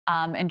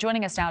And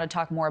joining us now to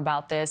talk more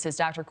about this is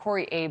Dr.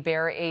 Corey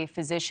Hebert, a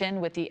physician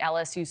with the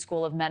LSU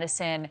School of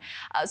Medicine.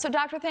 So,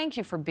 Doctor, thank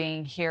you for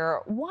being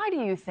here. Why do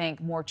you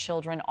think more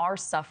children are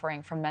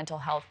suffering from mental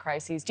health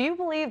crises? Do you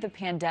believe the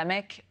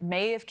pandemic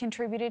may have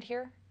contributed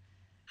here?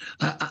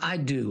 I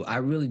do. I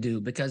really do.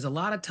 Because a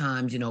lot of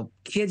times,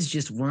 kids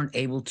just weren't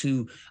able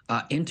to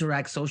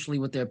interact socially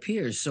with their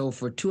peers. So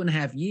for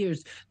 2.5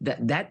 years,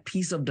 that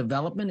piece of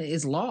development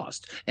is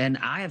lost. And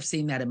I have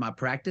seen that in my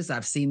practice.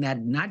 I've seen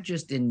that not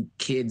just in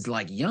kids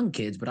like young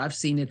kids, but I've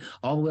seen it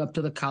all the way up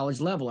to the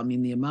college level. I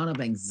mean, the amount of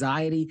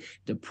anxiety,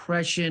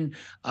 depression,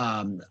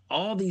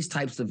 all these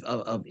types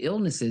of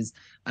illnesses.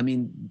 I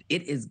mean,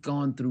 it has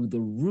gone through the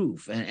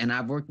roof. And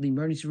I've worked in the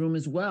emergency room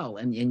as well.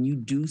 And you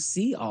do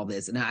see all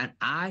this. And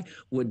I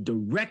would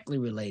directly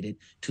relate it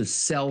to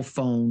cell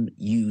phone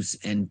use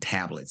and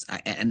tablets.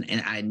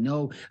 And I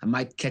know I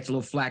might catch a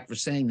little flack for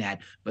saying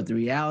that, but the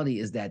reality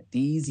is that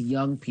these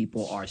young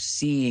people are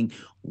seeing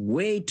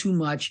way too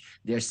much.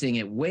 They're seeing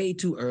it way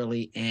too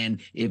early.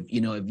 And if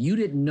you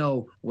didn't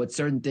know what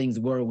certain things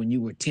were when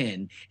you were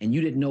 10 and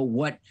you didn't know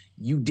what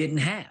you didn't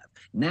have,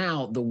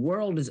 now the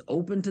world is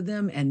open to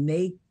them and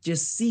they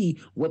just see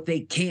what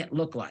they can't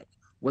look like,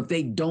 what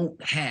they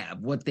don't have,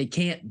 what they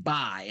can't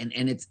buy.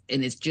 And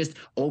it's just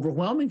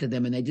overwhelming to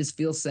them. And they just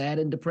feel sad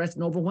and depressed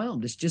and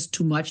overwhelmed. It's just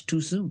too much too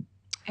soon.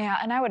 Yeah,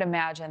 and I would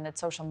imagine that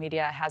social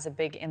media has a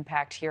big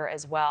impact here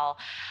as well.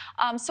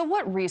 So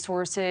what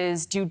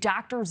resources do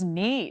doctors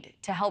need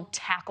to help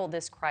tackle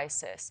this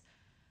crisis?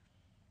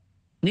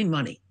 Need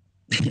money.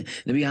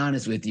 To be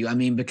honest with you, I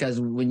mean,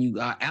 because when you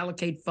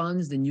allocate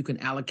funds, then you can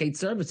allocate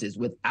services.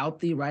 Without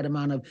the right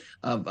amount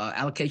of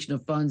allocation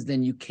of funds,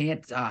 then you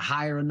can't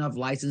hire enough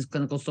licensed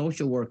clinical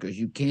social workers.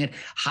 You can't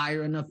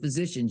hire enough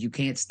physicians. You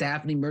can't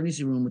staff an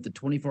emergency room with a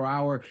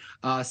 24-hour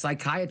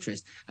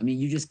psychiatrist. I mean,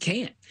 you just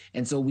can't.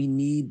 And so we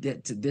need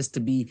this to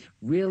be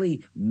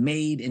really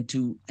made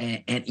into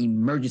an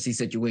emergency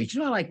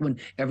situation. Like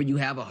whenever you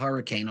have a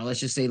hurricane, or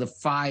let's just say the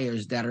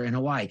fires that are in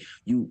Hawaii,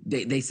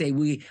 they say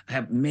we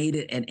have made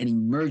it an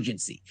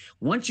emergency.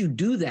 Once you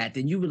do that,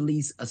 then you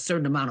release a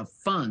certain amount of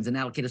funds and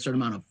allocate a certain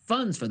amount of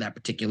funds for that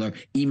particular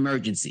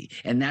emergency.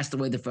 And that's the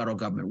way the federal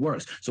government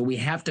works. So we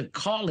have to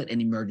call it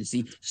an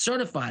emergency,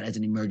 certify it as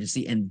an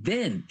emergency, and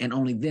then and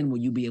only then will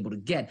you be able to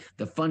get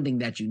the funding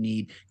that you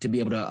need to be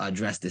able to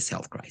address this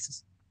health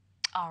crisis.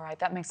 All right,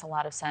 that makes a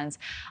lot of sense.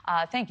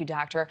 Thank you,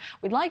 Doctor.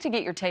 We'd like to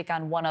get your take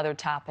on one other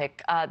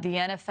topic. The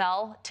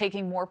NFL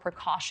taking more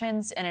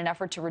precautions in an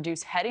effort to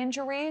reduce head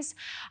injuries.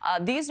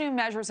 These new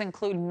measures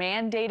include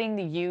mandating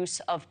the use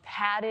of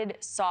padded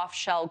soft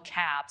shell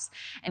caps.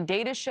 And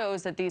data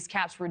shows that these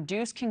caps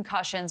reduce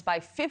concussions by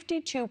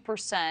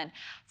 52%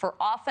 for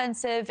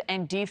offensive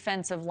and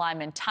defensive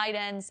linemen, tight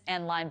ends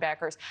and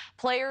linebackers.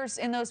 Players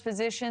in those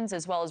positions,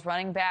 as well as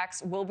running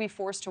backs, will be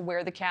forced to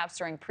wear the caps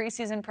during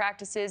preseason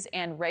practices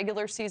and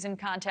regular season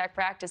contact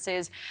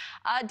practices.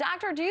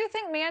 Doctor, do you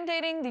think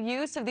mandating the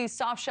use of these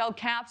soft shell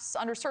caps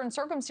under certain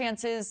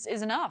circumstances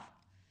is enough?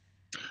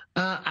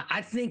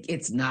 I think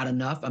it's not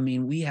enough. I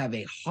mean, we have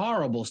a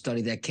horrible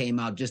study that came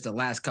out just the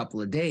last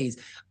couple of days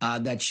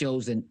that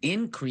shows an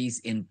increase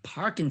in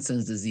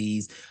Parkinson's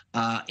disease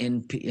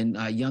in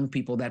young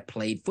people that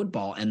played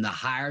football. And the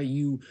higher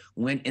you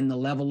went in the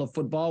level of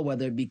football,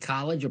 whether it be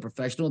college or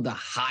professional, the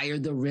higher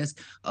the risk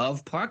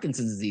of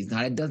Parkinson's disease.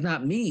 Now, it does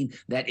not mean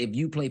that if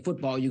you play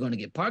football, you're going to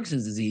get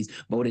Parkinson's disease.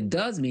 But what it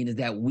does mean is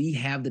that we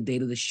have the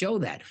data to show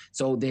that.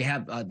 So they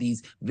have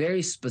these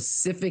very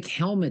specific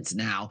helmets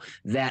now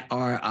that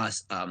are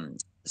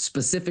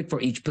specific for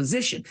each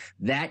position.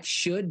 That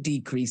should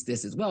decrease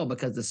this as well,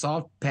 because the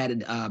soft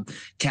padded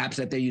caps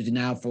that they're using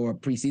now for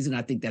preseason,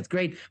 I think that's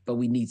great, but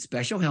we need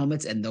special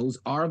helmets, and those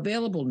are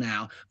available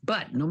now.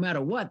 But no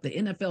matter what, the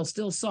NFL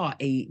still saw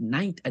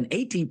an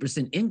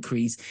 18%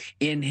 increase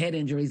in head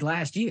injuries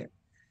last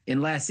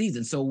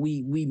season. So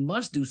we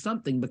must do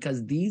something,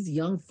 because these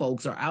young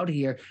folks are out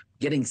here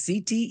getting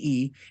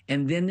CTE,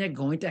 and then they're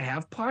going to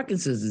have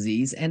Parkinson's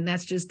disease. And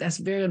that's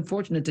very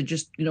unfortunate to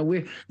just,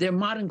 they're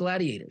modern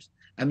gladiators.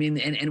 I mean,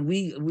 and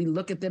we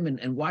look at them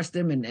and watch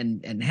them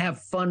and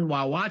have fun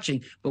while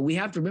watching, but we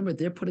have to remember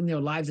they're putting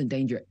their lives in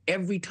danger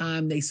every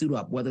time they suit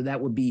up, whether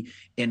that would be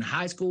in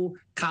high school,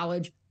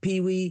 college,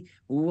 peewee,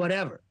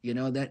 whatever,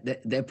 that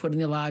they're putting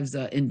their lives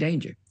in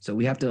danger. So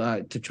we have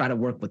to try to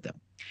work with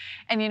them.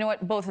 And you know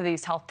what? Both of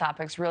these health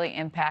topics really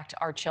impact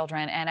our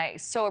children, and I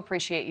so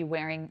appreciate you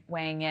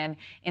weighing in.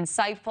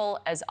 Insightful,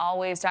 as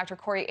always. Dr.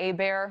 Corey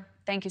Hebert,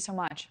 thank you so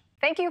much.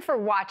 Thank you for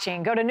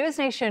watching. Go to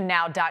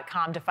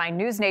NewsNationNow.com to find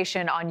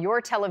NewsNation on your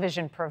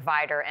television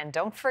provider. And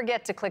don't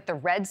forget to click the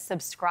red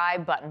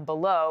subscribe button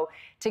below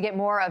to get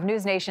more of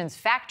NewsNation's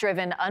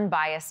fact-driven,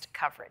 unbiased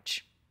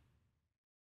coverage.